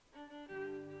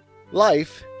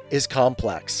Life is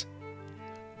complex.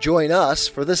 Join us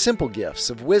for the simple gifts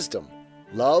of wisdom,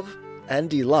 love, and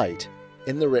delight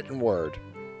in the written word.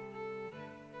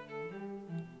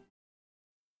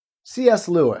 C.S.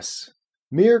 Lewis,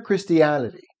 Mere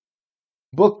Christianity.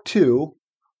 Book 2,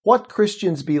 What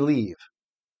Christians Believe.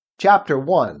 Chapter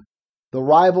 1, The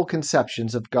Rival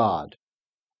Conceptions of God.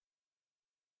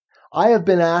 I have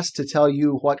been asked to tell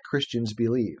you what Christians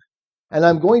believe, and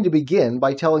I'm going to begin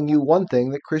by telling you one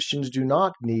thing that Christians do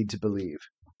not need to believe.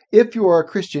 If you are a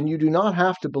Christian, you do not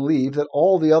have to believe that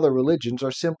all the other religions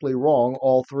are simply wrong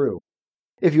all through.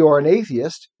 If you are an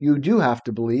atheist, you do have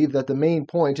to believe that the main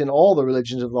point in all the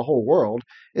religions of the whole world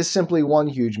is simply one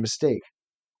huge mistake.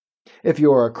 If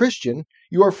you are a Christian,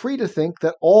 you are free to think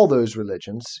that all those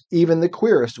religions, even the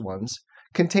queerest ones,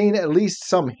 contain at least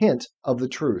some hint of the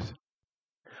truth.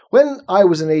 When I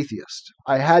was an atheist,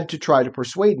 I had to try to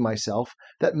persuade myself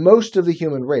that most of the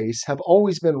human race have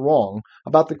always been wrong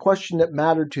about the question that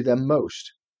mattered to them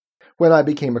most. When I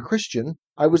became a Christian,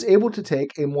 I was able to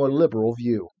take a more liberal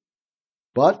view.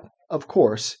 But, of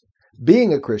course,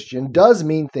 being a Christian does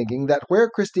mean thinking that where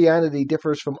Christianity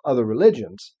differs from other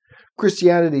religions,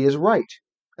 Christianity is right,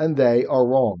 and they are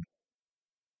wrong.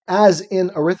 As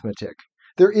in arithmetic,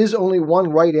 there is only one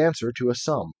right answer to a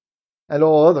sum, and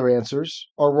all other answers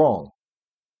are wrong.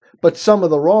 But some of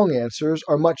the wrong answers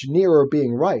are much nearer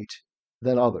being right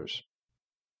than others.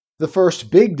 The first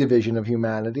big division of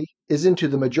humanity is into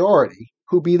the majority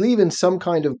who believe in some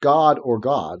kind of God or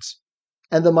gods,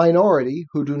 and the minority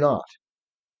who do not.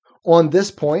 On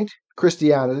this point,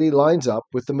 Christianity lines up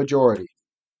with the majority,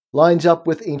 lines up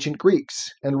with ancient Greeks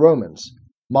and Romans,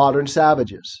 modern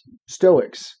savages,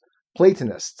 Stoics,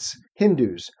 Platonists,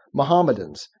 Hindus,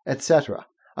 Mohammedans, etc.,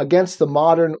 against the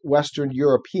modern Western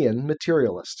European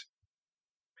materialist.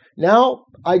 Now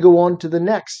I go on to the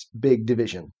next big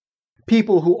division.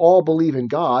 People who all believe in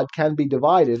God can be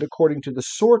divided according to the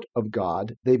sort of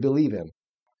God they believe in.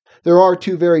 There are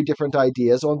two very different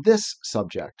ideas on this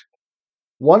subject.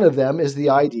 One of them is the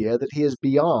idea that he is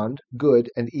beyond good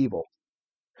and evil.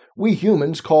 We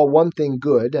humans call one thing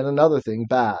good and another thing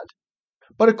bad.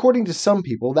 But according to some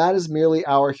people, that is merely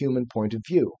our human point of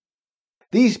view.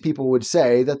 These people would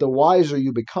say that the wiser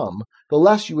you become, the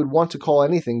less you would want to call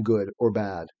anything good or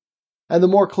bad, and the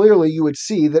more clearly you would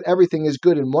see that everything is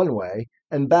good in one way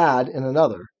and bad in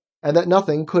another, and that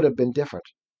nothing could have been different.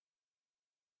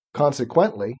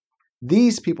 Consequently,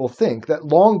 these people think that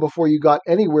long before you got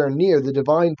anywhere near the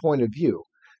divine point of view,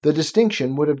 the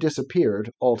distinction would have disappeared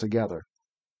altogether.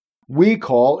 We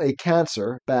call a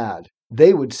cancer bad,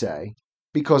 they would say,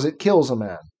 because it kills a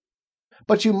man.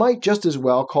 But you might just as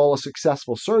well call a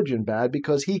successful surgeon bad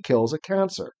because he kills a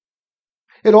cancer.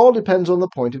 It all depends on the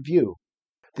point of view.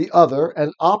 The other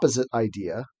and opposite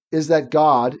idea is that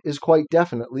God is quite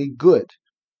definitely good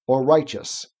or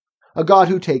righteous, a God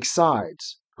who takes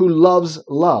sides, who loves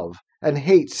love and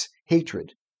hates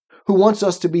hatred, who wants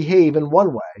us to behave in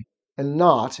one way and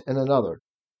not in another.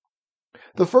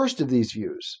 The first of these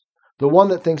views, the one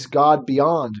that thinks God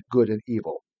beyond good and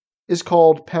evil, is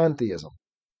called pantheism.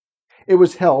 It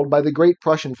was held by the great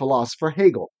Prussian philosopher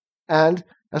Hegel, and,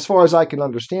 as far as I can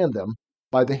understand them,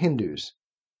 by the Hindus.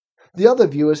 The other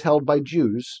view is held by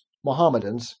Jews,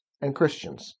 Mohammedans, and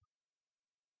Christians.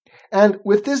 And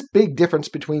with this big difference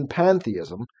between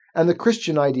pantheism and the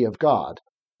Christian idea of God,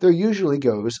 there usually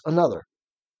goes another.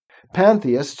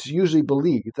 Pantheists usually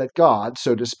believe that God,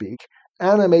 so to speak,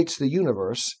 animates the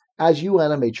universe as you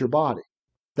animate your body,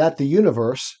 that the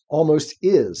universe almost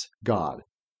is God,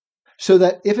 so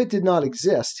that if it did not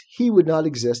exist, he would not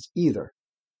exist either,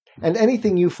 and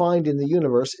anything you find in the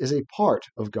universe is a part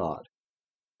of God.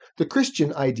 The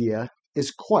Christian idea is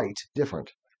quite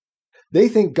different. They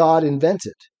think God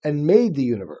invented and made the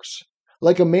universe,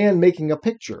 like a man making a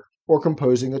picture or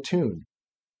composing a tune.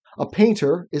 A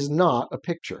painter is not a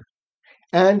picture,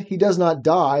 and he does not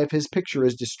die if his picture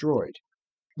is destroyed.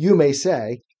 You may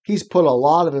say, he's put a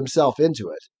lot of himself into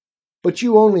it, but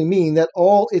you only mean that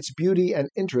all its beauty and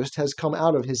interest has come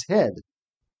out of his head.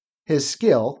 His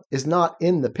skill is not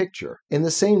in the picture in the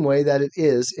same way that it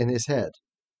is in his head,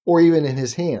 or even in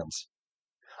his hands.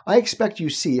 I expect you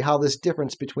see how this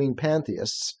difference between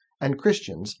pantheists and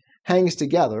Christians hangs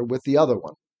together with the other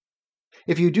one.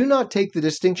 If you do not take the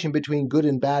distinction between good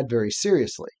and bad very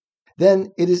seriously, then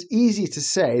it is easy to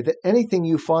say that anything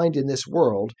you find in this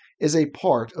world is a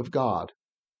part of God.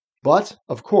 But,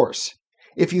 of course,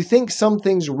 if you think some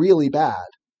things really bad,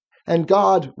 and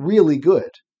God really good,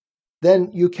 then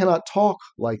you cannot talk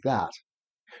like that.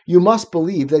 You must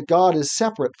believe that God is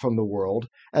separate from the world,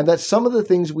 and that some of the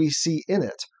things we see in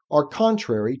it are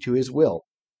contrary to his will.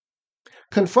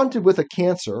 Confronted with a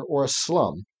cancer or a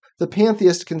slum, the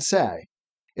pantheist can say,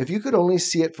 if you could only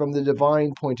see it from the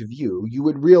divine point of view, you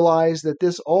would realize that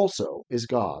this also is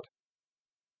God.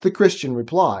 The Christian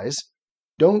replies,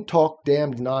 don't talk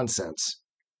damned nonsense.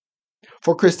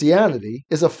 For Christianity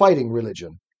is a fighting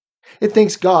religion. It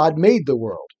thinks God made the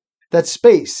world, that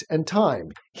space and time,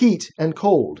 heat and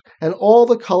cold, and all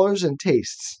the colors and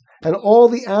tastes, and all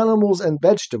the animals and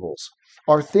vegetables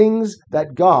are things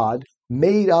that God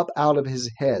made up out of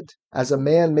his head, as a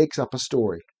man makes up a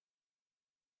story.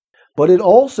 But it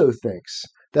also thinks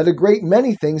that a great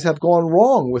many things have gone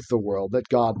wrong with the world that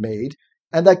God made,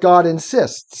 and that God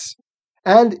insists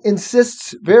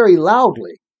very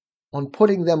loudly, on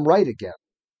putting them right again.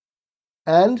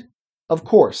 And, of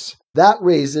course, that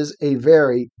raises a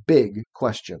very big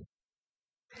question.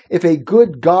 If a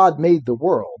good God made the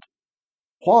world,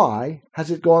 why has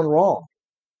it gone wrong?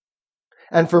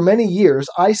 And for many years,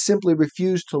 I simply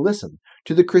refused to listen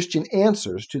to the Christian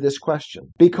answers to this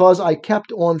question, because I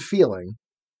kept on feeling,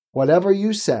 whatever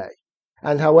you say,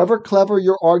 and however clever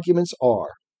your arguments are,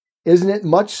 isn't it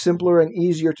much simpler and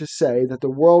easier to say that the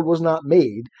world was not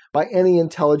made by any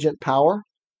intelligent power?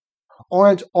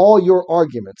 Aren't all your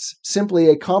arguments simply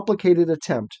a complicated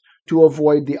attempt to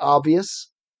avoid the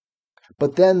obvious?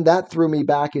 But then that threw me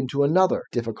back into another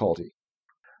difficulty.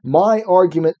 My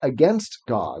argument against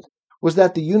God was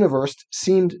that the universe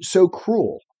seemed so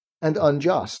cruel and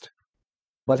unjust.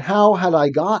 But how had I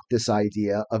got this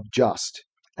idea of just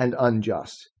and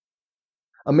unjust?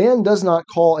 A man does not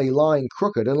call a line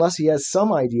crooked unless he has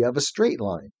some idea of a straight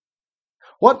line.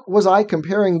 What was I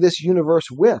comparing this universe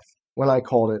with when I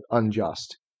called it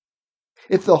unjust?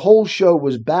 If the whole show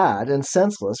was bad and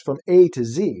senseless from A to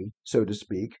Z, so to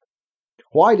speak,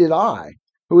 why did I,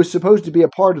 who was supposed to be a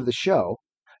part of the show,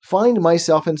 find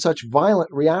myself in such violent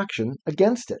reaction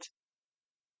against it?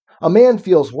 A man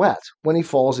feels wet when he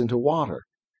falls into water,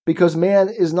 because man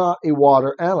is not a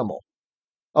water animal.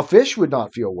 A fish would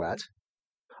not feel wet.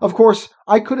 Of course,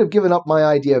 I could have given up my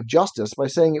idea of justice by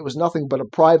saying it was nothing but a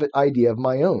private idea of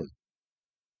my own.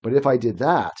 But if I did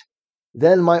that,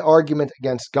 then my argument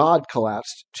against God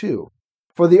collapsed too,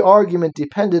 for the argument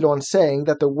depended on saying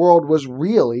that the world was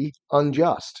really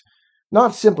unjust,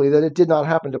 not simply that it did not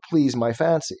happen to please my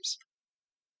fancies.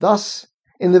 Thus,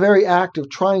 in the very act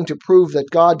of trying to prove that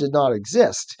God did not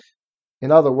exist,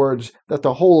 in other words, that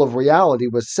the whole of reality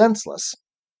was senseless,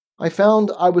 I found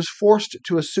I was forced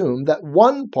to assume that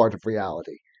one part of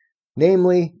reality,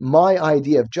 namely my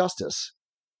idea of justice,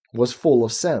 was full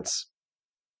of sense.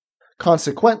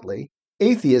 Consequently,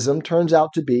 atheism turns out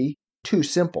to be too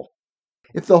simple.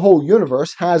 If the whole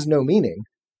universe has no meaning,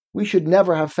 we should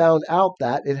never have found out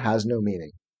that it has no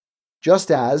meaning.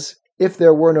 Just as, if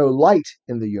there were no light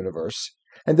in the universe,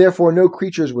 and therefore no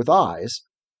creatures with eyes,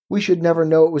 we should never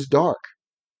know it was dark.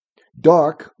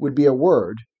 Dark would be a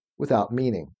word without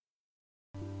meaning.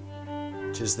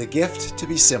 'Tis the gift to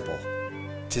be simple.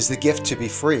 'Tis the gift to be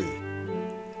free.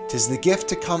 'Tis the gift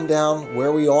to come down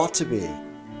where we ought to be.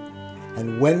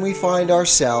 And when we find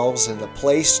ourselves in the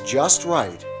place just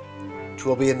right,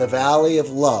 'twill be in the valley of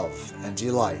love and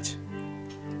delight.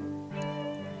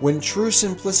 When true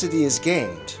simplicity is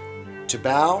gained, to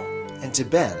bow and to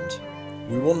bend,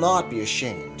 we will not be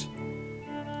ashamed.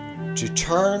 To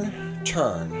turn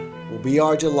will be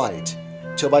our delight,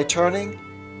 till by turning,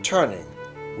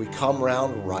 we come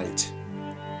round right.